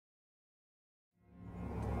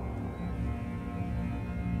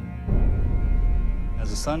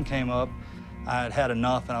the sun came up, I had had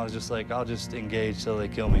enough, and I was just like, I'll just engage till they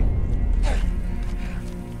kill me.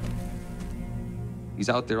 He's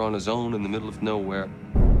out there on his own in the middle of nowhere.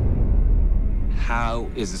 How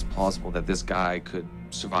is this possible that this guy could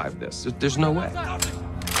survive this? There's no way.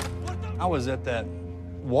 I was at that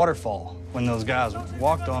waterfall when those guys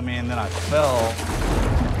walked on me, and then I fell.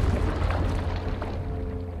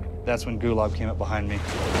 That's when Gulab came up behind me.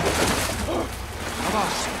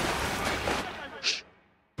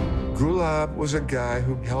 Gulab was a guy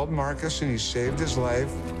who held Marcus and he saved his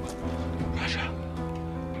life.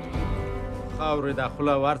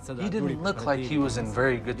 He didn't look like he was in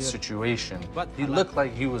very good situation. He looked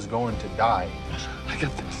like he was going to die. I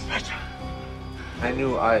got this. I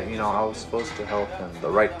knew I was supposed to help him, the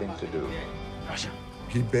right thing to do.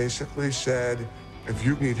 He basically said, if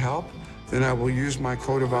you need help, then I will use my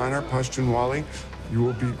code of honor, Pashtunwali. You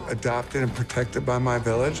will be adopted and protected by my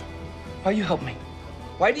village. Why you help me?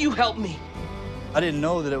 Why do you help me? I didn't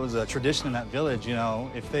know that it was a tradition in that village, you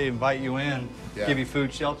know. If they invite you in, give you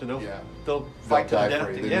food, shelter, they'll fight to the death.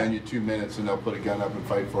 They'll give you 2 minutes and they'll put a gun up and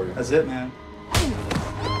fight for you. That's it, man.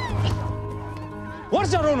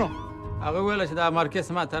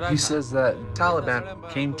 He says that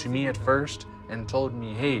Taliban came to me at first and told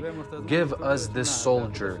me, hey, give us this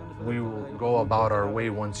soldier. We will go about our way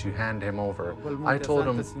once you hand him over. I told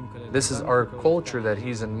him, this is our culture that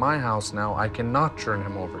he's in my house now. I cannot turn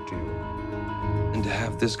him over to you. And to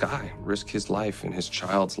have this guy risk his life and his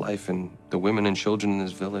child's life and the women and children in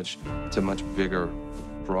his village, it's a much bigger,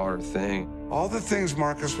 broader thing. All the things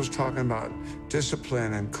Marcus was talking about,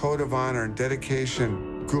 discipline and code of honor and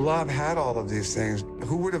dedication, Gulab had all of these things.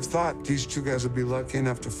 Who would have thought these two guys would be lucky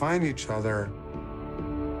enough to find each other?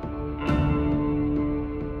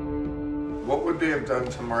 What would they have done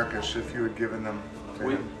to Marcus if you had given them to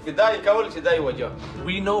him?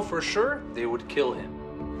 We know for sure they would kill him.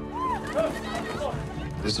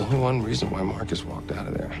 There's only one reason why Marcus walked out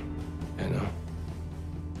of there, you know?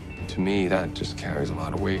 To me, that just carries a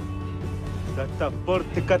lot of weight.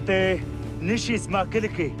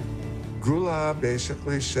 Gulab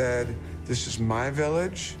basically said, this is my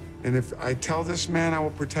village, and if I tell this man I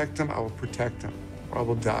will protect him, I will protect him, or I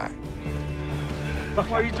will die.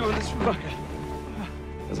 Why are you doing this for me?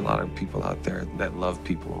 There's a lot of people out there that love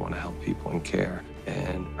people and want to help people and care.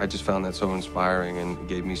 And I just found that so inspiring and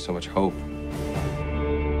gave me so much hope.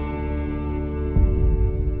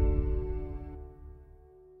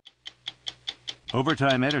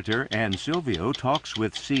 Overtime editor Ann Silvio talks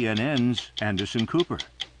with CNN's Anderson Cooper.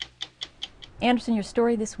 Anderson, your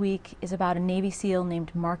story this week is about a Navy SEAL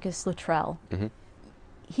named Marcus Luttrell.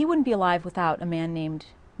 He wouldn't be alive without a man named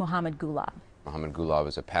Mohammed Gulab. Mohammed Gulab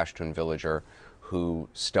is a Pashtun villager who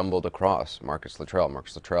stumbled across Marcus Luttrell.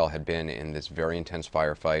 Marcus Luttrell had been in this very intense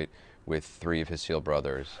firefight with 3 of his SEAL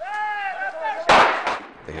brothers.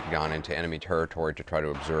 They had gone into enemy territory to try to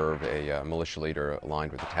observe a militia leader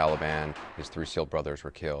aligned with the Taliban. His 3 SEAL brothers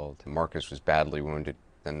were killed. Marcus was badly wounded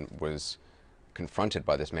and was confronted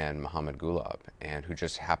by this man, Mohammed Gulab, and who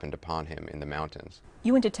just happened upon him in the mountains.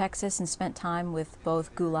 You went to Texas and spent time with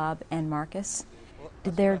both Gulab and Marcus.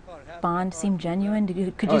 Did their bond seem genuine?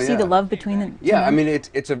 Could you see the love between them? Yeah, I mean,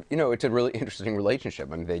 it's a really interesting relationship.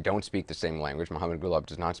 I mean, they don't speak the same language. Mohammed Gulab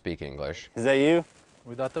does not speak English. Is that you?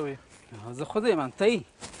 But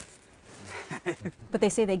they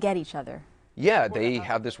say they get each other. Yeah, they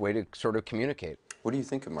have this way to sort of communicate. What do you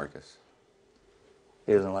think of Marcus?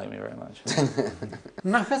 He doesn't like me very much.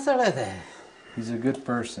 He's a good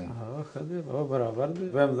person.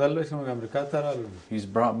 He's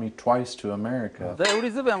brought me twice to America.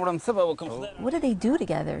 What do they do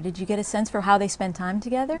together? Did you get a sense for how they spend time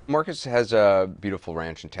together? Marcus has a beautiful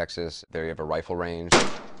ranch in Texas. They have a rifle range.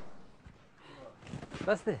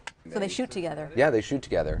 So they shoot together? Yeah, they shoot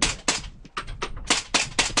together.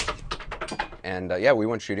 And yeah, we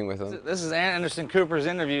went shooting with them. This is Anderson Cooper's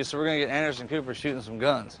interview, so we're going to get Anderson Cooper shooting some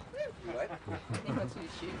guns.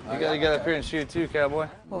 You got to get up here and shoot too, cowboy.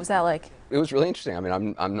 What was that like? It was really interesting. I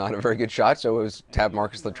mean, I'm not a very good shot, so it was to have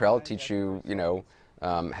Marcus Luttrell teach you,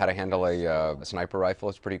 how to handle a sniper rifle.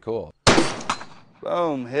 It's pretty cool.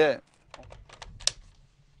 Boom, hit.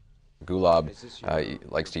 Gulab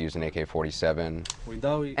likes to use an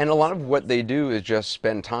AK-47. And a lot of what they do is just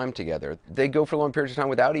spend time together. They go for long periods of time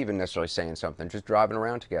without even necessarily saying something, just driving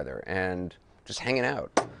around together and just hanging out.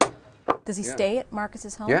 Does he stay at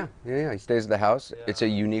Marcus's home? Yeah, he stays at the house. It's a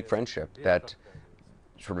unique friendship that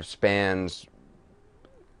sort of spans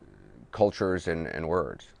cultures and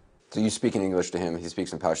words. So you speak in English to him, he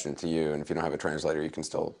speaks in Pashtun to you, and if you don't have a translator, you can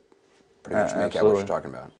still pretty much make out what you're talking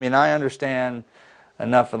about. I mean, I understand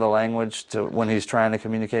enough of the language to when he's trying to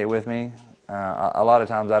communicate with me. A lot of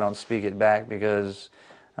times I don't speak it back because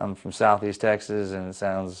I'm from Southeast Texas and it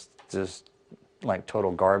sounds just like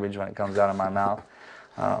total garbage when it comes out of my mouth.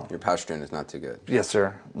 Your Pashtun is not too good. Yes,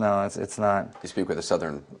 sir. No, it's not. You speak with a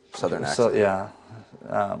southern accent. So, yeah,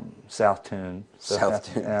 South Tune.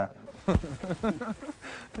 South Tune. Yeah.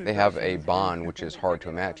 They have a bond which is hard to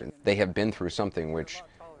imagine. They have been through something which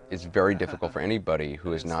is very difficult for anybody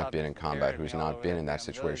who has not been in combat, who's not been in that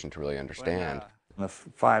situation to really understand. In the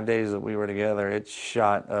 5 days that we were together, it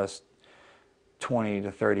shot us 20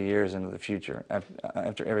 to 30 years into the future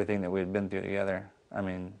after everything that we had been through together. I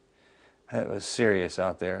mean, it was serious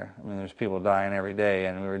out there. I mean, there's people dying every day,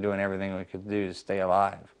 and we were doing everything we could do to stay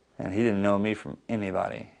alive. And he didn't know me from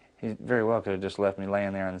anybody. He very well could have just left me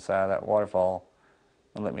laying there on the side of that waterfall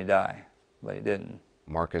and let me die, but he didn't.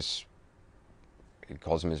 Marcus, he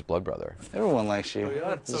calls him his blood brother. Everyone likes you.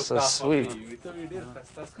 It's so sweet.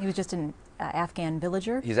 He was just an Afghan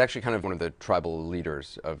villager? He's actually kind of one of the tribal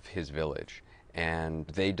leaders of his village, and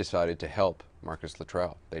they decided to help Marcus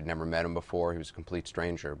Luttrell. They'd never met him before. He was a complete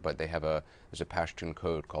stranger, but there's a Pashtun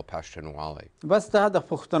code called Pashtunwali.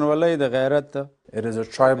 It is a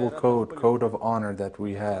tribal code of honor that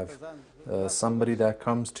we have. Somebody that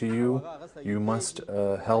comes to you, you must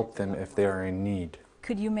help them if they are in need.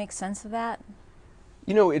 Could you make sense of that?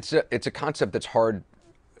 You know, it's a concept that's hard,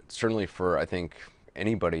 certainly for, I think,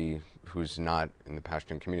 anybody who's not in the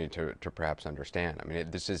Pashtun community to perhaps understand. I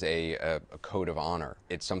mean, this is a code of honor.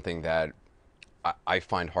 It's something that I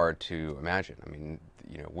find hard to imagine. I mean,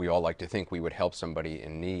 you know, we all like to think we would help somebody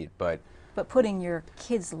in need, but putting your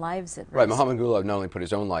kids' lives at risk. Right, Muhammad Gulab not only put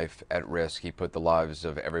his own life at risk, he put the lives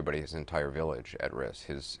of everybody, his entire village at risk,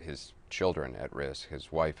 his children at risk,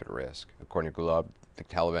 his wife at risk. According to Gulab, the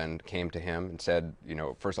Taliban came to him and said, you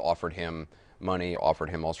know, first offered him money, offered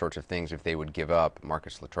him all sorts of things if they would give up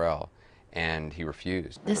Marcus Luttrell, and he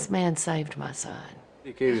refused. This man saved my son.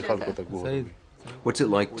 What was it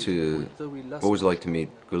like to meet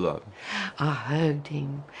Gulab? I hugged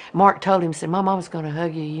him. Mark told him, said, my mama's going to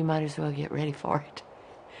hug you. You might as well get ready for it.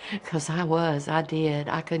 Because I did.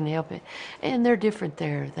 I couldn't help it. And they're different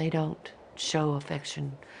there. They don't show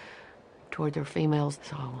affection toward their females.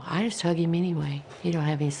 So I just hug him anyway. He don't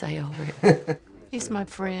have any say over it. He's my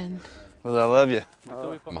friend. Well, I love you.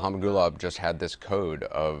 Muhammad Gulab just had this code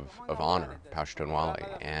of honor,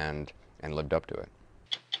 Pashtunwali, and lived up to it.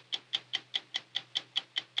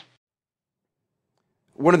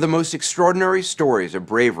 One of the most extraordinary stories of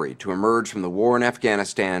bravery to emerge from the war in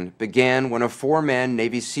Afghanistan began when a 4-man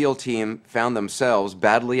Navy SEAL team found themselves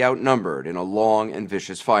badly outnumbered in a long and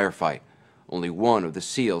vicious firefight. Only one of the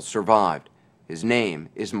SEALs survived. His name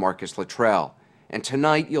is Marcus Luttrell, and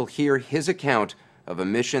tonight you'll hear his account of a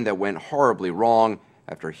mission that went horribly wrong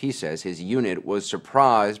after he says his unit was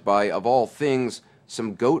surprised by, of all things,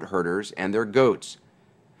 some goat herders and their goats.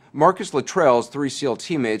 Marcus Luttrell's 3 SEAL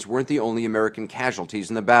teammates weren't the only American casualties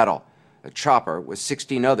in the battle. A chopper with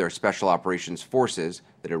 16 other Special Operations forces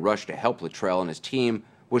that had rushed to help Luttrell and his team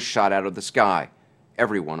was shot out of the sky.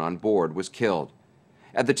 Everyone on board was killed.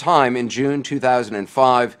 At the time, in June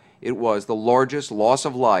 2005, it was the largest loss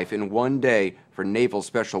of life in one day for naval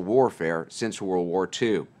special warfare since World War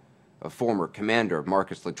II. A former commander of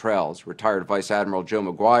Marcus Luttrell's, retired Vice Admiral Joe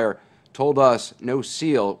McGuire, told us no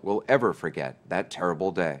SEAL will ever forget that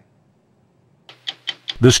terrible day.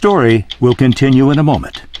 The story will continue in a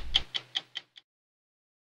moment.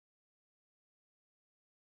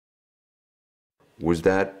 Was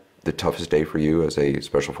that the toughest day for you as a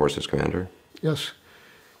Special Forces commander? Yes.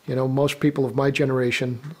 You know, most people of my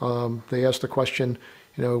generation, they ask the question,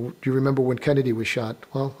 you know, do you remember when Kennedy was shot?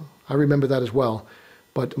 Well, I remember that as well.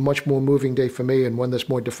 But a much more moving day for me, and one that's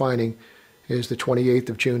more defining, is the 28th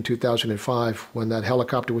of June 2005, when that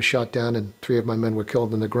helicopter was shot down and 3 of my men were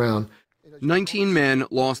killed on the ground. 19 men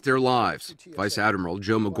lost their lives. Vice Admiral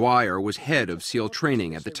Joe McGuire was head of SEAL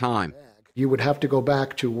training at the time. You would have to go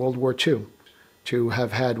back to World War II to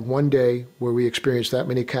have had one day where we experienced that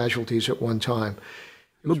many casualties at one time.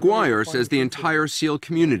 McGuire says the entire SEAL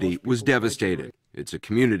community was devastated. It's a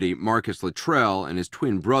community Marcus Luttrell and his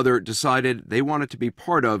twin brother decided they wanted to be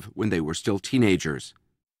part of when they were still teenagers.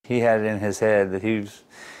 He had it in his head that this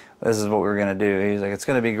is what we were going to do. He was like, it's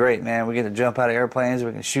going to be great, man. We get to jump out of airplanes,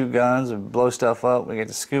 we can shoot guns and blow stuff up, we get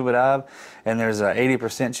to scuba dive, and there's an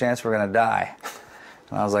 80% chance we're going to die.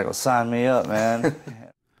 And I was like, well, sign me up, man.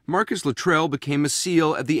 Marcus Luttrell became a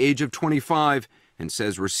SEAL at the age of 25 and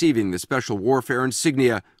says receiving the Special Warfare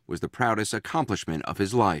insignia was the proudest accomplishment of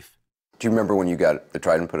his life. Do you remember when you got the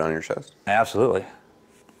trident put on your chest? Absolutely.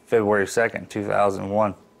 February 2nd,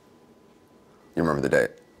 2001. You remember the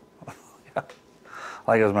date? Yeah.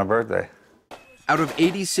 Like it was my birthday. Out of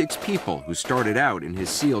 86 people who started out in his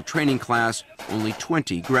SEAL training class, only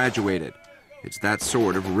 20 graduated. It's that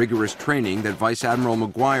sort of rigorous training that Vice Admiral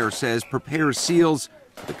McGuire says prepares SEALs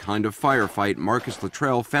for the kind of firefight Marcus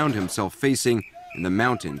Luttrell found himself facing in the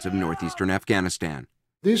mountains of northeastern Afghanistan.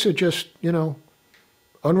 These are just,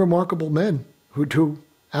 unremarkable men who do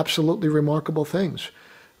absolutely remarkable things.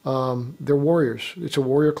 They're warriors. It's a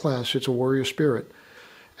warrior class. It's a warrior spirit.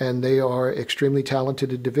 And they are extremely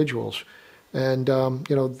talented individuals. And,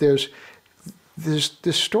 there's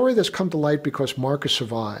this story that's come to light because Marcus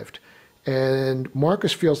survived. And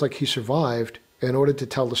Marcus feels like he survived in order to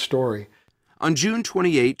tell the story. On June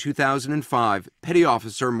 28, 2005, Petty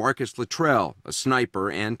Officer Marcus Luttrell, a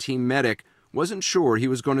sniper and team medic, wasn't sure he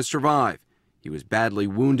was going to survive. He was badly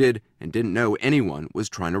wounded and didn't know anyone was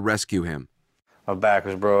trying to rescue him. My back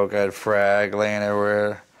was broke. I had frag laying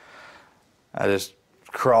everywhere. I just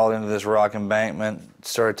crawled into this rock embankment,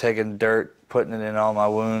 started taking dirt, putting it in all my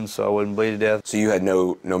wounds so I wouldn't bleed to death. So you had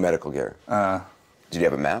no medical gear? Did you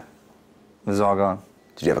have a map? It was all gone.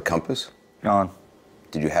 Did you have a compass? Gone.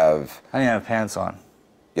 Did you have... I didn't have pants on.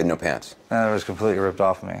 You had no pants? No, it was completely ripped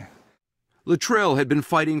off of me. Luttrell had been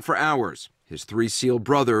fighting for hours. His 3 SEAL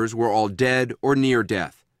brothers were all dead or near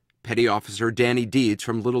death. Petty Officer Danny Dietz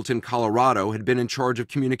from Littleton, Colorado, had been in charge of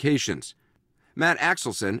communications. Matt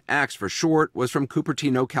Axelson, Axe for short, was from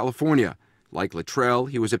Cupertino, California. Like Luttrell,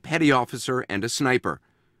 he was a petty officer and a sniper.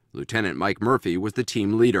 Lieutenant Mike Murphy was the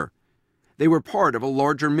team leader. They were part of a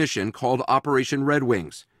larger mission called Operation Red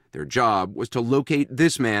Wings. Their job was to locate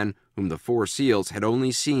this man, whom the 4 SEALs had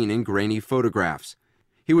only seen in grainy photographs.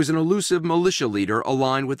 He was an elusive militia leader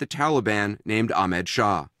aligned with the Taliban named Ahmed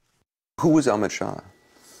Shah. Who was Ahmed Shah?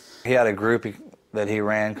 He had a group that he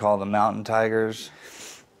ran called the Mountain Tigers.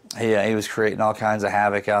 He was creating all kinds of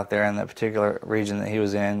havoc out there in that particular region that he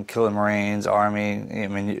was in, killing Marines, Army, I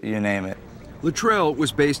mean, you name it. Luttrell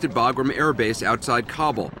was based at Bagram Air Base outside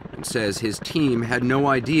Kabul and says his team had no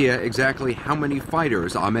idea exactly how many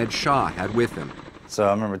fighters Ahmed Shah had with him. So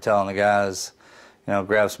I remember telling the guys,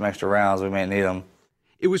 grab some extra rounds, we may need them.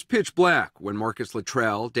 It was pitch black when Marcus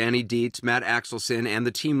Luttrell, Danny Dietz, Matt Axelson, and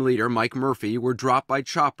the team leader Mike Murphy were dropped by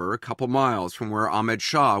chopper a couple miles from where Ahmed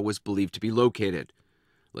Shah was believed to be located.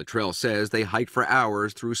 Luttrell says they hiked for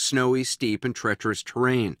hours through snowy, steep, and treacherous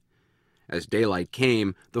terrain. As daylight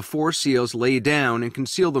came, the 4 SEALs lay down and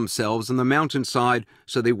concealed themselves on the mountainside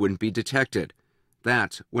so they wouldn't be detected.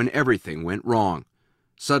 That's when everything went wrong.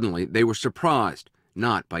 Suddenly, they were surprised,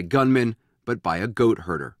 not by gunmen, but by a goat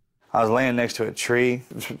herder. I was laying next to a tree,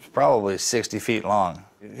 probably 60 feet long.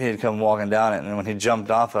 He'd come walking down it, and when he jumped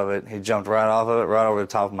off of it, he jumped right off of it, right over the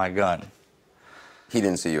top of my gun. He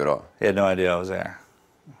didn't see you at all? He had no idea I was there.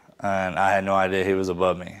 And I had no idea he was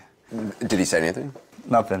above me. Did he say anything?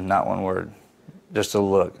 Nothing, not one word. Just a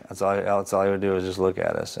look. That's all he would do, is just look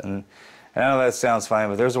at us. And I know that sounds funny,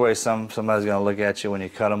 but there's a way somebody's going to look at you when you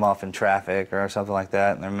cut them off in traffic or something like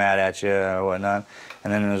that, and they're mad at you or whatnot.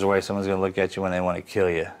 And then there's a way someone's going to look at you when they want to kill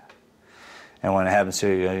you. And when it happens to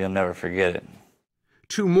you, you'll never forget it.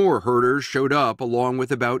 2 more herders showed up along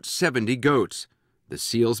with about 70 goats. The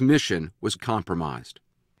SEALs' mission was compromised.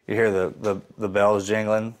 You hear the bells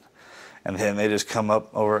jingling, and then they just come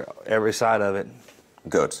up over every side of it.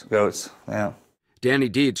 Goats? Goats, yeah. Danny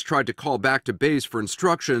Dietz tried to call back to base for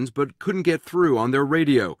instructions, but couldn't get through on their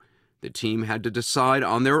radio. The team had to decide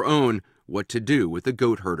on their own what to do with the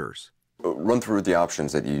goat herders. Run through the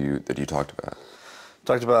options that you talked about.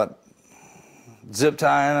 Talked about zip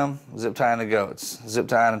tying them, zip tying the goats, zip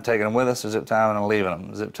tying and taking them with us, or zip tying and leaving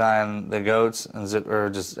them, zip tying the goats and or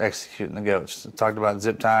just executing the goats. Talked about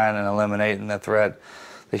zip tying and eliminating the threat,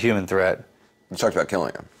 the human threat. You talked about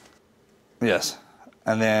killing them. Yes.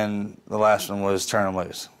 And then the last one was turn them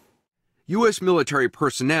loose. U.S. military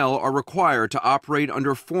personnel are required to operate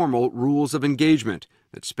under formal rules of engagement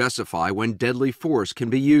that specify when deadly force can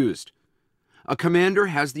be used. A commander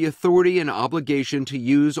has the authority and obligation to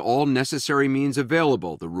use all necessary means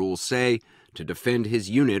available, the rules say, to defend his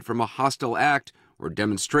unit from a hostile act or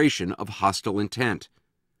demonstration of hostile intent.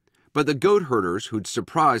 But the goat herders who'd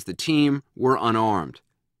surprised the team were unarmed.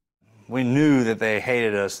 We knew that they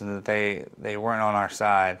hated us and that they weren't on our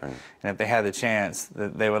side, and if they had the chance,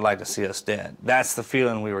 that they would like to see us dead. That's the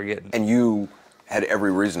feeling we were getting. And you had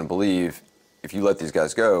every reason to believe if you let these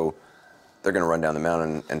guys go, they're going to run down the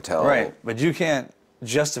mountain and tell... Right, but you can't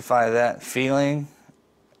justify that feeling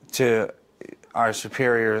to our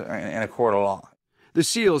superior in a court of law. The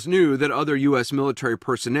SEALs knew that other U.S. military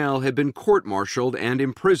personnel had been court-martialed and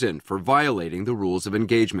imprisoned for violating the rules of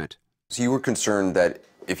engagement. So you were concerned that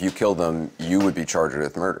if you killed them, you would be charged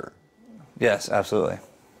with murder? Yes, absolutely.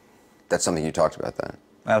 That's something you talked about then?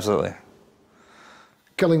 Absolutely.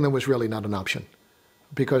 killing them was really not an option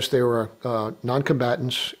because they were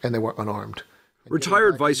non-combatants and they were unarmed.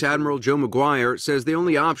 Retired Vice Admiral Joe McGuire says the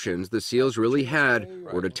only options the SEALs really had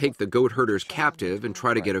were to take the goat herders captive and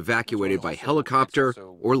try to get evacuated by helicopter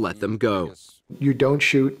or let them go. You don't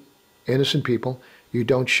shoot innocent people. You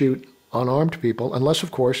don't shoot unarmed people unless,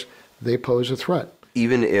 of course, they pose a threat.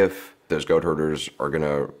 Even if those goat herders are going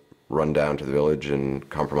to run down to the village and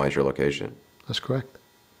compromise your location? That's correct.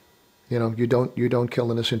 You know, you don't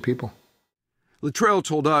kill innocent people. Luttrell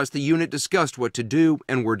told us the unit discussed what to do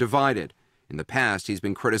and were divided. In the past, he's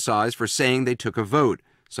been criticized for saying they took a vote,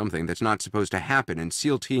 something that's not supposed to happen in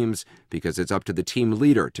SEAL teams because it's up to the team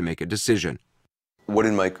leader to make a decision. What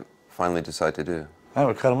did Mike finally decide to do? I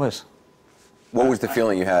would cut him loose. What was the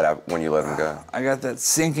feeling you had when you let him go? I got that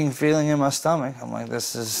sinking feeling in my stomach. I'm like,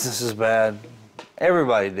 this is bad.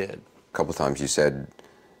 Everybody did. A couple times you said,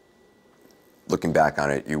 looking back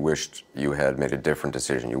on it, you wished you had made a different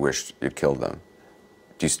decision. You wished you'd killed them.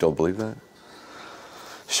 Do you still believe that?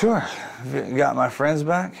 Sure. Got my friends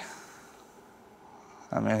back.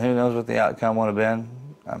 I mean, who knows what the outcome would have been.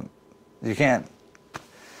 You can't.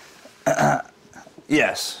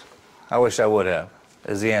 Yes, I wish I would have,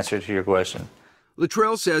 is the answer to your question.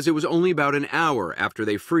 Luttrell says it was only about an hour after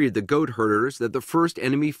they freed the goat herders that the first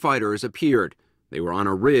enemy fighters appeared. They were on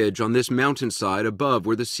a ridge on this mountainside above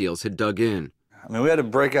where the SEALs had dug in. I mean, we had to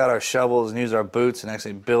break out our shovels and use our boots and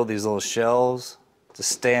actually build these little shelves to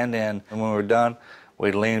stand in. And when we were done,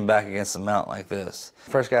 we'd lean back against the mountain like this.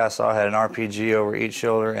 First guy I saw had an RPG over each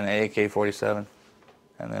shoulder and an AK-47.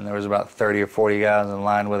 And then there was about 30 or 40 guys in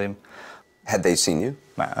line with him. Had they seen you?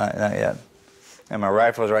 Not yet. And my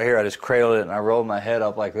rifle was right here. I just cradled it and I rolled my head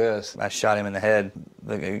up like this. I shot him in the head.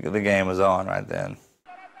 The game was on right then.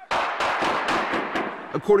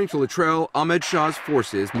 According to Luttrell, Ahmed Shah's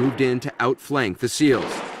forces moved in to outflank the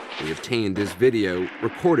SEALs. They obtained this video,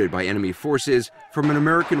 recorded by enemy forces, from an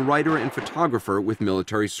American writer and photographer with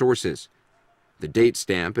military sources. The date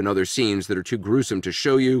stamp and other scenes that are too gruesome to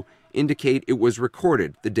show you indicate it was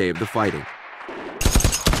recorded the day of the fighting.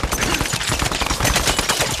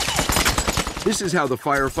 This is how the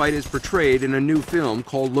firefight is portrayed in a new film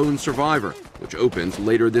called Lone Survivor, which opens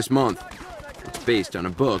later this month. It's based on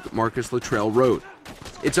a book Marcus Luttrell wrote.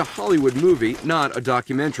 It's a Hollywood movie, not a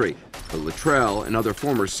documentary, but Luttrell and other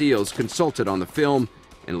former SEALs consulted on the film,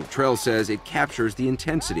 and Luttrell says it captures the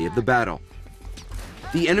intensity of the battle.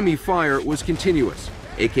 The enemy fire was continuous,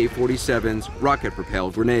 AK-47s,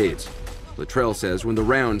 rocket-propelled grenades. Luttrell says when the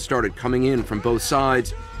rounds started coming in from both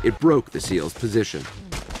sides, it broke the SEALs' position.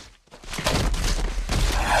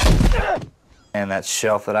 And that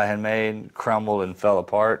shelf that I had made crumbled and fell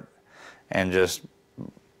apart, and just, it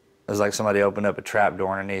was like somebody opened up a trap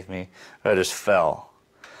door underneath me. I just fell.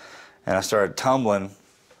 And I started tumbling, and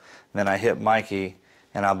then I hit Mikey,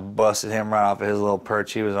 and I busted him right off of his little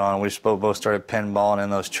perch he was on, and we both started pinballing in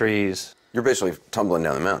those trees. You're basically tumbling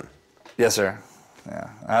down the mountain. Yes, sir. Yeah.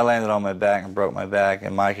 I landed on my back and broke my back,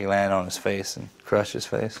 and Mikey landed on his face and crushed his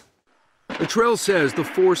face. Luttrell says the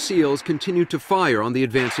 4 SEALs continued to fire on the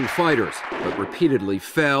advancing fighters, but repeatedly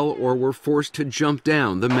fell or were forced to jump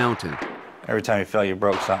down the mountain. Every time you fell, you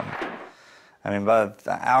broke something. I mean, about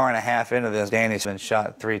an hour and a half into this, Danny's been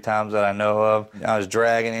shot 3 times that I know of. I was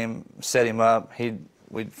dragging him, set him up.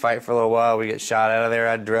 We'd fight for a little while. We'd get shot out of there.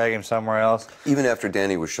 I'd drag him somewhere else. Even after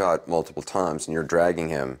Danny was shot multiple times and you're dragging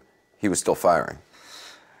him, he was still firing?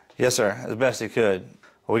 Yes, sir, as best he could.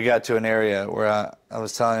 We got to an area where I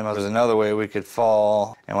was telling him there was another way we could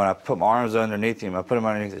fall, and when I put my arms underneath him, I put him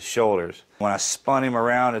underneath his shoulders. When I spun him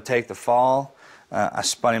around to take the fall, I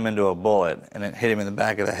spun him into a bullet, and it hit him in the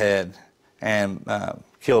back of the head and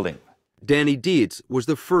killed him. Danny Dietz was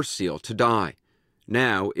the first SEAL to die.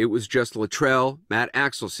 Now it was just Luttrell, Matt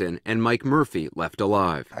Axelson, and Mike Murphy left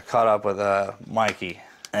alive. I caught up with Mikey,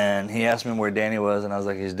 and he asked me where Danny was, and I was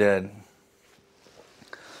like, he's dead.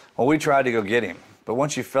 Well, we tried to go get him. But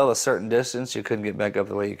once you fell a certain distance, you couldn't get back up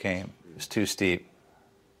the way you came. It was too steep.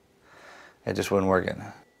 It just wasn't working.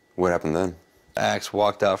 What happened then? Axe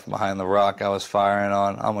walked out from behind the rock I was firing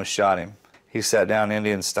on, almost shot him. He sat down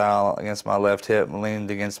Indian style against my left hip and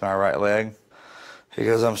leaned against my right leg. He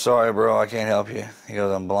goes, "I'm sorry, bro, I can't help you." He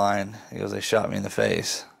goes, "I'm blind." He goes, "They shot me in the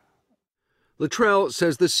face." Luttrell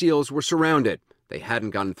says the SEALs were surrounded. They hadn't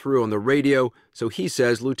gotten through on the radio, so he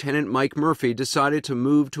says Lieutenant Mike Murphy decided to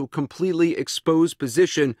move to a completely exposed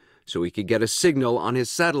position so he could get a signal on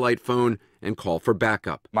his satellite phone and call for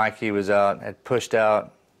backup. Mikey was out, had pushed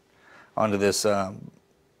out onto this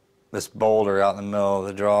this boulder out in the middle of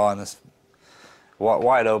the draw, and this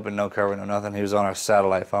wide open, no cover, no nothing. He was on our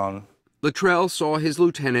satellite phone. Luttrell saw his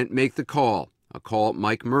lieutenant make the call. a call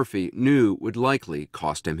Mike Murphy knew would likely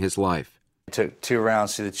cost him his life. I took 2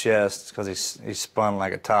 rounds to the chest because he spun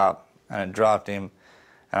like a top, and it dropped him.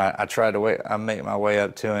 And I tried to I make my way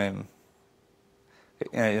up to him.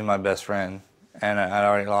 You know, he's my best friend, and I'd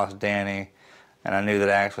already lost Danny, and I knew that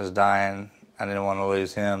Axe was dying. I didn't want to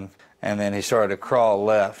lose him. And then he started to crawl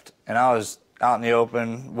left, and I was out in the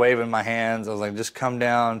open, waving my hands. I was like, just come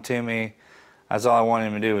down to me. That's all I wanted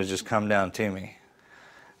him to do, was just come down to me.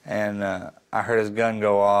 And I heard his gun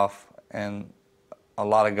go off, and a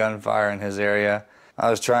lot of gunfire in his area. I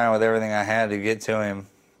was trying with everything I had to get to him,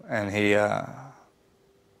 and he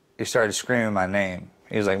started screaming my name.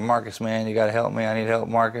 He was like, Marcus, man, you gotta help me, I need help,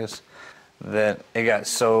 Marcus. That it got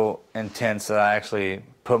so intense that I actually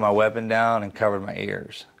put my weapon down and covered my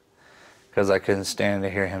ears because I couldn't stand to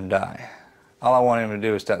hear him die. All I wanted him to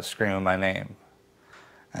do was stop screaming my name.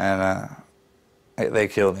 And they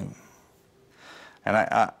killed him. And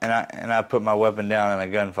I put my weapon down in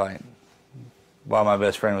a gunfight while my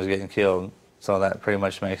best friend was getting killed. So that pretty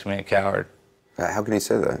much makes me a coward. How can you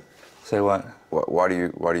say that? Say what? Why do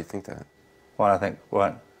you think that? Why do I think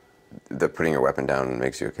what? That putting your weapon down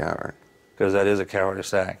makes you a coward. Because that is a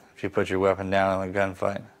cowardice act, if you put your weapon down in a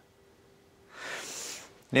gunfight.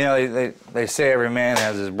 You know, they say every man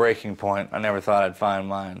has his breaking point. I never thought I'd find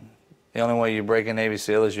mine. The only way you break a Navy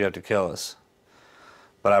SEAL is you have to kill us.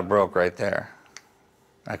 But I broke right there.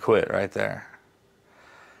 I quit right there.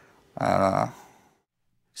 I don't know.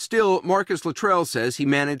 Still, Marcus Luttrell says he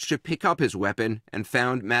managed to pick up his weapon and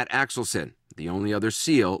found Matt Axelson, the only other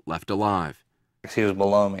SEAL left alive. He was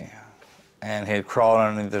below me, and he had crawled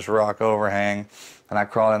underneath this rock overhang, and I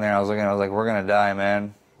crawled in there, and I was like, we're gonna die,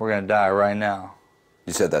 man. We're gonna die right now.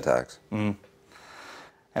 You said that to Axe? Mm-hmm.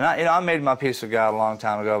 And I made my peace with God a long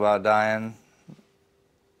time ago about dying,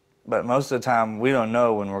 but most of the time, we don't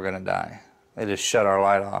know when we're gonna die. They just shut our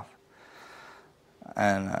light off.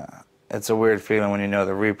 And it's a weird feeling when you know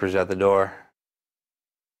the Reaper's at the door.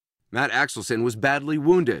 Matt Axelson was badly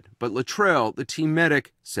wounded, but Luttrell, the team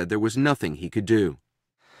medic, said there was nothing he could do.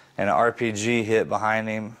 And an RPG hit behind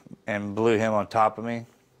him and blew him on top of me.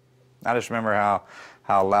 I just remember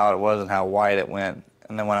how loud it was and how wide it went.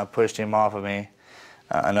 And then when I pushed him off of me,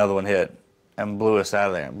 another one hit and blew us out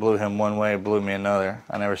of there. Blew him one way, blew me another.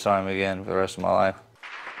 I never saw him again for the rest of my life.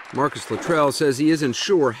 Marcus Luttrell says he isn't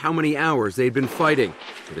sure how many hours they'd been fighting,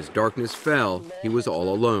 but as darkness fell, he was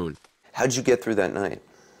all alone. How'd you get through that night?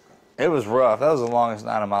 It was rough. That was the longest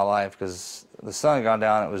night of my life because the sun had gone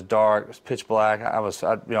down. It was dark. It was pitch black.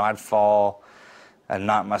 I'd fall. I'd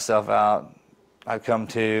knock myself out. I'd come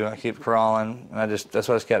to. I'd keep crawling, and that's what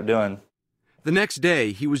I just kept doing. The next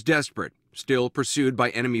day, he was desperate. Still pursued by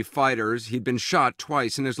enemy fighters, he'd been shot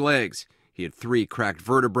twice in his legs. He had 3 cracked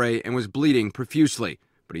vertebrae and was bleeding profusely.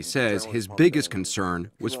 But he says his biggest concern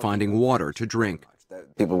was finding water to drink.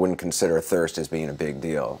 People wouldn't consider thirst as being a big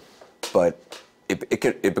deal, but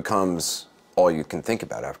it becomes all you can think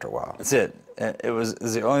about after a while. That's it. It was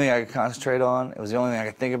the only thing I could concentrate on. It was the only thing I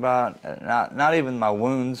could think about. Not even my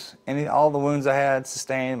wounds. All the wounds I had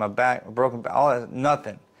sustained, my back, my broken back,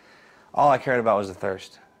 nothing. All I cared about was the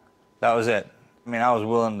thirst. That was it. I mean, I was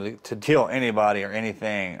willing to kill anybody or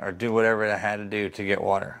anything or do whatever I had to do to get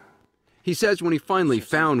water. He says when he finally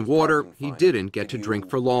found water, he didn't get to drink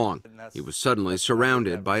for long. He was suddenly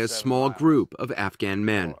surrounded by a small group of Afghan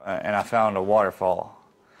men. And I found a waterfall.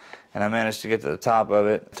 And I managed to get to the top of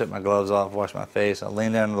it. I took my gloves off, washed my face. I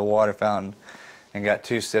leaned down to the water fountain and got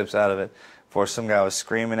 2 sips out of it before some guy was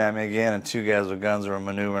screaming at me again and 2 guys with guns were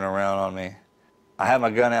maneuvering around on me. I had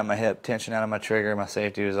my gun at my hip, tension out of my trigger, my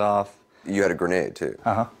safety was off. You had a grenade too?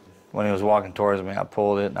 Uh-huh. When he was walking towards me, I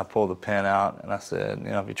pulled it, and I pulled the pin out, and I said, you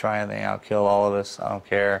know, if you try anything, I'll kill all of us. I don't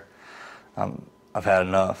care. I've had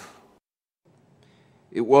enough.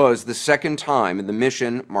 It was the second time in the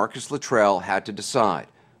mission Marcus Luttrell had to decide,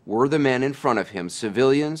 were the men in front of him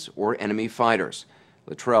civilians or enemy fighters?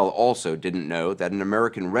 Luttrell also didn't know that an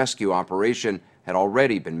American rescue operation had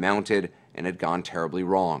already been mounted and had gone terribly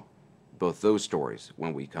wrong. Both those stories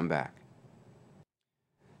when we come back.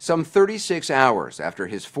 Some 36 hours after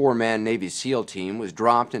his 4-man Navy SEAL team was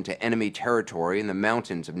dropped into enemy territory in the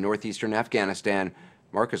mountains of northeastern Afghanistan,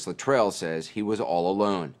 Marcus Luttrell says he was all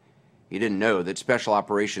alone. He didn't know that Special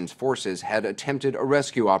Operations Forces had attempted a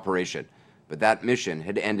rescue operation, but that mission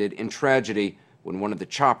had ended in tragedy when one of the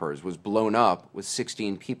choppers was blown up with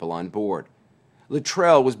 16 people on board.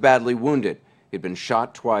 Luttrell was badly wounded. He'd been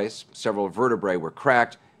shot twice, several vertebrae were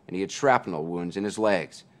cracked, and he had shrapnel wounds in his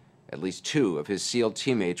legs. At least 2 of his SEAL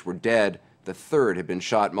teammates were dead. The 3rd had been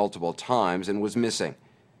shot multiple times and was missing.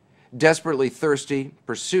 Desperately thirsty,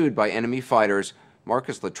 pursued by enemy fighters,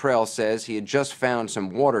 Marcus Luttrell says he had just found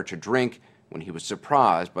some water to drink when he was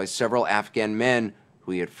surprised by several Afghan men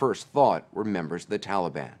who he at first thought were members of the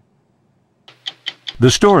Taliban.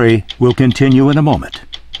 The story will continue in a moment.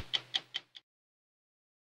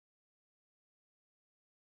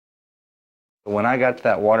 When I got to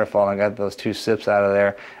that waterfall and I got those 2 sips out of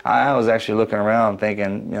there, I was actually looking around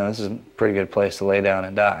thinking, you know, this is a pretty good place to lay down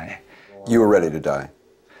and die. You were ready to die?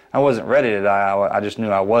 I wasn't ready to die, I just knew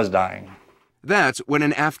I was dying. That's when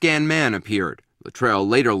an Afghan man appeared. Luttrell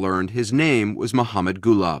later learned his name was Mohammed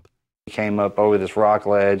Gulab. He came up over this rock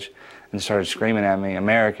ledge and started screaming at me,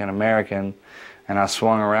 American, American, and I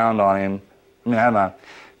swung around on him. I mean, I had my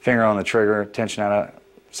finger on the trigger, tension out of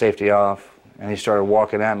safety off. And he started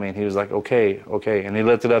walking at me, and he was like, okay, okay. And he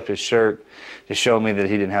lifted up his shirt to show me that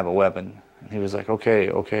he didn't have a weapon. And he was like,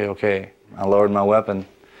 okay, okay, okay. I lowered my weapon,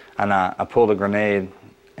 and I pulled a grenade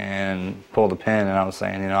and pulled a pin, and I was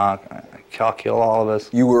saying, you know, I'll kill all of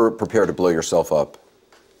us. You were prepared to blow yourself up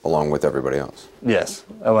along with everybody else? Yes.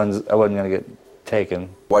 I wasn't going to get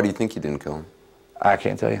taken. Why do you think you didn't kill him? I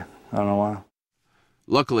can't tell you. I don't know why.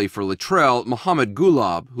 Luckily for Luttrell, Mohammed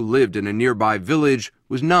Gulab, who lived in a nearby village,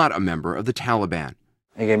 was not a member of the Taliban.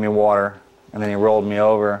 He gave me water, and then he rolled me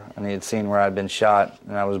over, and he had seen where I'd been shot,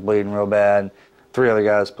 and I was bleeding real bad. 3 other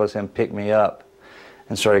guys plus him picked me up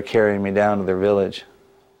and started carrying me down to their village.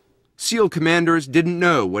 SEAL commanders didn't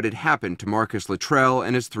know what had happened to Marcus Luttrell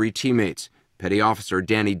and his 3 teammates. Petty Officer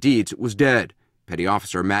Danny Dietz was dead. Petty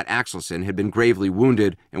Officer Matt Axelson had been gravely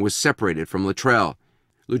wounded and was separated from Luttrell.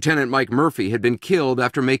 Lieutenant Mike Murphy had been killed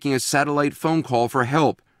after making a satellite phone call for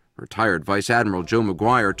help. Retired Vice Admiral Joe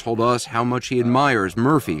McGuire told us how much he admires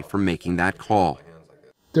Murphy for making that call.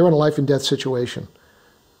 They're in a life and death situation.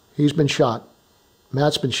 He's been shot.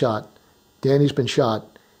 Matt's been shot. Danny's been shot.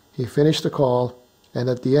 He finished the call, and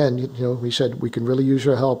at the end, you know, he said, we can really use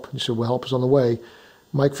your help. He said, well, help is on the way.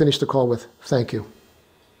 Mike finished the call with, thank you.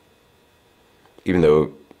 Even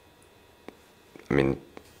though, I mean...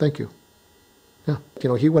 Thank you. Yeah, you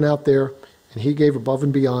know, he went out there and he gave above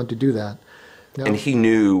and beyond to do that. Now, and he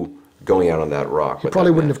knew going out on that rock. He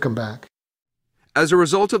probably wouldn't have come back. As a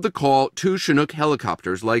result of the call, 2 Chinook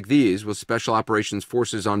helicopters like these with Special Operations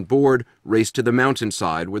Forces on board raced to the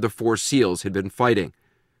mountainside where the 4 SEALs had been fighting.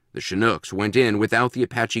 The Chinooks went in without the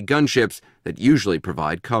Apache gunships that usually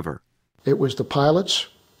provide cover. It was the pilots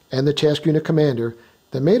and the task unit commander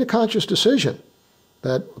that made a conscious decision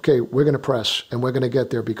that, okay, we're going to press and we're going to get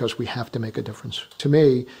there because we have to make a difference. To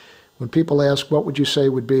me, when people ask what would you say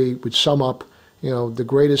would sum up, you know, the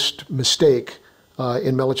greatest mistake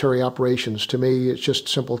in military operations, to me it's just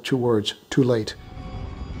simple 2 words: too late.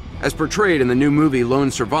 As portrayed in the new movie Lone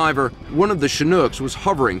Survivor, one of the Chinooks was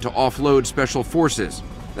hovering to offload Special Forces.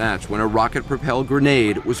 That's when a rocket-propelled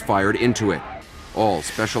grenade was fired into it. All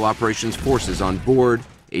Special Operations Forces on board,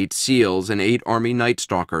 8 SEALs and 8 Army Night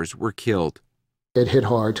Stalkers were killed. It hit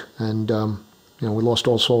hard, and you know, we lost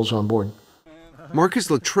all souls on board.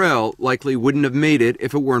 Marcus Luttrell likely wouldn't have made it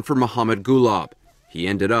if it weren't for Mohammed Gulab. He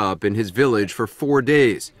ended up in his village for 4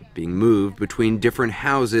 days, being moved between different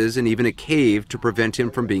houses and even a cave to prevent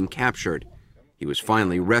him from being captured. He was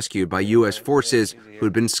finally rescued by U.S. forces who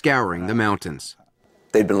had been scouring the mountains.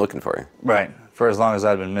 They'd been looking for you? Right, for as long as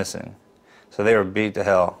I'd been missing. So they were beat to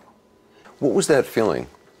hell. What was that feeling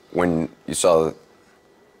when you saw the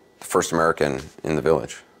first American in the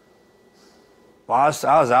village? Well, I was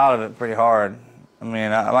out of it pretty hard. I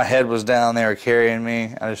mean, my head was down, they were carrying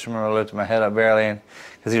me. I just remember lifting my head up barely,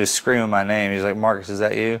 because he was screaming my name. He was like, Marcus, is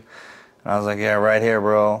that you? And I was like, yeah, right here,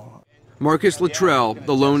 bro. Marcus Luttrell,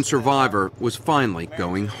 the lone survivor, was finally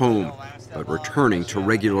going home. But returning to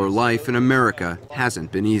regular life in America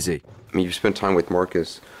hasn't been easy. I mean, you spent time with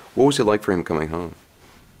Marcus. What was it like for him coming home?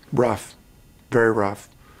 Rough. Very rough.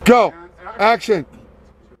 Go! Action!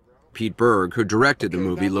 Pete Berg, who directed the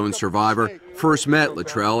movie Lone Survivor, first met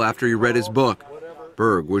Luttrell after he read his book.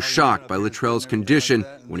 Berg was shocked by Luttrell's condition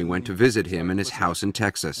when he went to visit him in his house in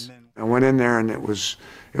Texas. I went in there and it was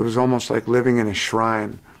almost like living in a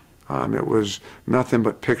shrine. It was nothing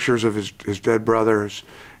but pictures of his dead brothers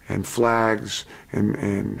and flags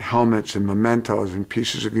and helmets and mementos and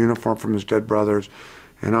pieces of uniform from his dead brothers.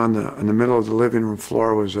 And in the middle of the living room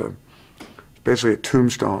floor was basically a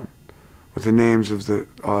tombstone with the names of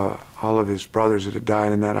all of his brothers that had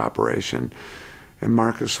died in that operation. And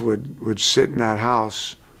Marcus would sit in that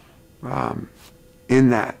house, in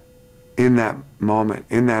that moment,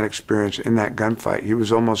 in that experience, in that gunfight. He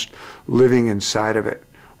was almost living inside of it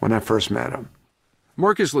when I first met him.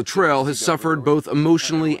 Marcus Luttrell has suffered both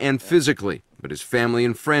emotionally and physically, but his family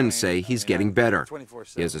and friends say he's getting better.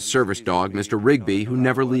 He has a service dog, Mr. Rigby, who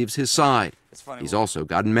never leaves his side. He's also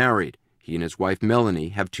gotten married. He and his wife Melanie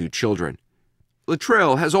have 2 children.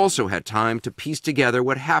 Luttrell has also had time to piece together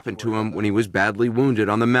what happened to him when he was badly wounded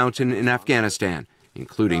on the mountain in Afghanistan,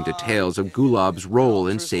 including details of Gulab's role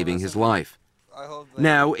in saving his life.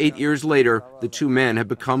 Now, 8 years later, the two men have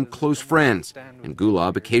become close friends, and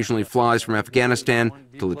Gulab occasionally flies from Afghanistan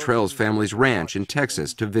to Luttrell's family's ranch in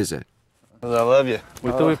Texas to visit. I love you. We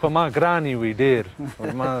did. He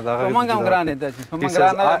says,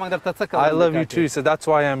 I love you too. He said, that's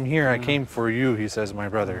why I'm here. I came for you, he says, my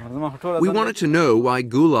brother. We wanted to know why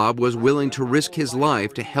Gulab was willing to risk his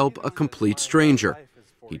life to help a complete stranger.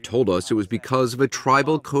 He told us it was because of a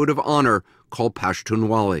tribal code of honor called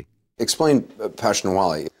Pashtunwali. Explain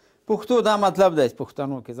Pashtunwali.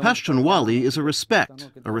 Pashtunwali is a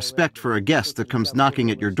respect for a guest that comes knocking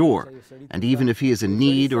at your door. And even if he is in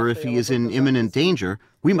need or if he is in imminent danger,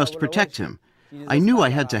 we must protect him. I knew I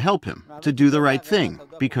had to help him, to do the right thing,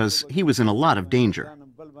 because he was in a lot of danger.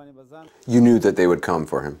 You knew that they would come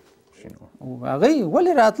for him. They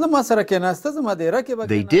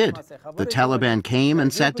did. The Taliban came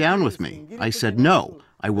and sat down with me. I said, no,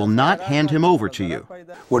 I will not hand him over to you.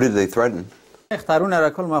 What did they threaten?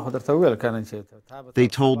 They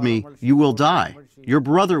told me, you will die, your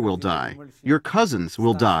brother will die, your cousins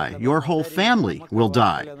will die, your whole family will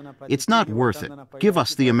die. It's not worth it. Give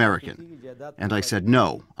us the American. And I said,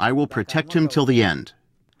 no, I will protect him till the end.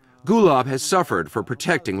 Gulab has suffered for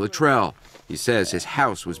protecting Luttrell. He says his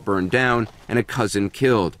house was burned down and a cousin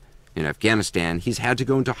killed. In Afghanistan, he's had to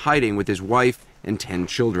go into hiding with his wife and 10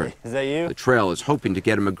 children. Is that you? Luttrell is hoping to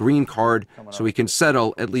get him a green card so he can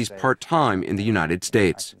settle at least part-time in the United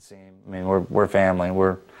States. I mean, we're family.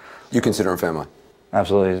 You consider him family?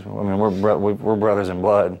 Absolutely. I mean, we're brothers in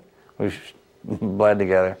blood. We've bled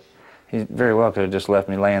together. He very well could have just left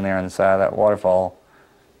me laying there on the side of that waterfall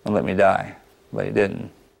and let me die, but he didn't.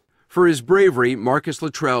 For his bravery, Marcus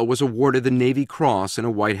Luttrell was awarded the Navy Cross in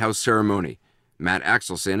a White House ceremony. Matt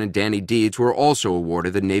Axelson and Danny Deeds were also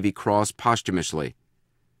awarded the Navy Cross posthumously.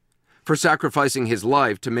 For sacrificing his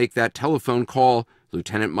life to make that telephone call,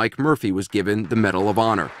 Lieutenant Mike Murphy was given the Medal of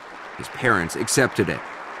Honor. His parents accepted it.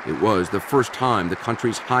 It was the first time the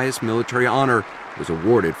country's highest military honor was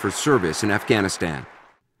awarded for service in Afghanistan.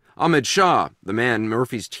 Ahmed Shah, the man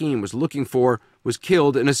Murphy's team was looking for, was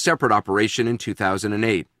killed in a separate operation in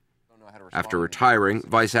 2008. After retiring,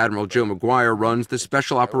 Vice Admiral Joe McGuire runs the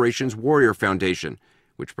Special Operations Warrior Foundation,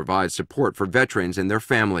 which provides support for veterans and their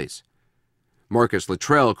families. Marcus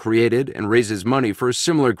Luttrell created and raises money for a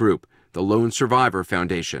similar group, the Lone Survivor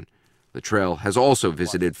Foundation. Luttrell has also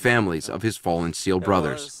visited families of his fallen SEAL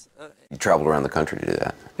brothers. You traveled around the country to do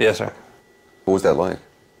that? Yes, sir. What was that like?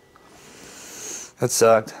 That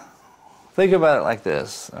sucked. Think about it like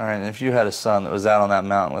this, all right, if you had a son that was out on that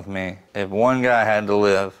mountain with me, if one guy had to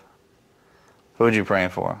live, who would you praying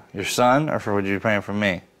for? Your son, or would you praying for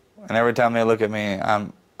me? And every time they look at me,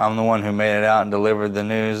 I'm the one who made it out and delivered the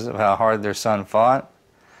news of how hard their son fought,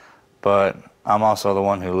 but I'm also the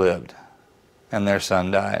one who lived, and their son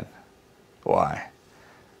died. Why?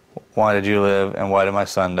 Why did you live, and why did my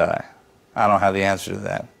son die? I don't have the answer to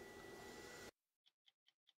that.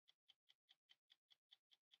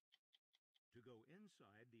 To go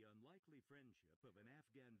inside the unlikely friendship of an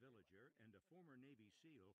Afghan villager and a former Navy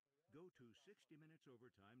SEAL, go to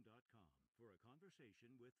 60minutesovertime.com for a conversation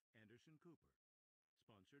with Anderson Cooper.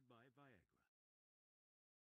 Sponsored by Viagra.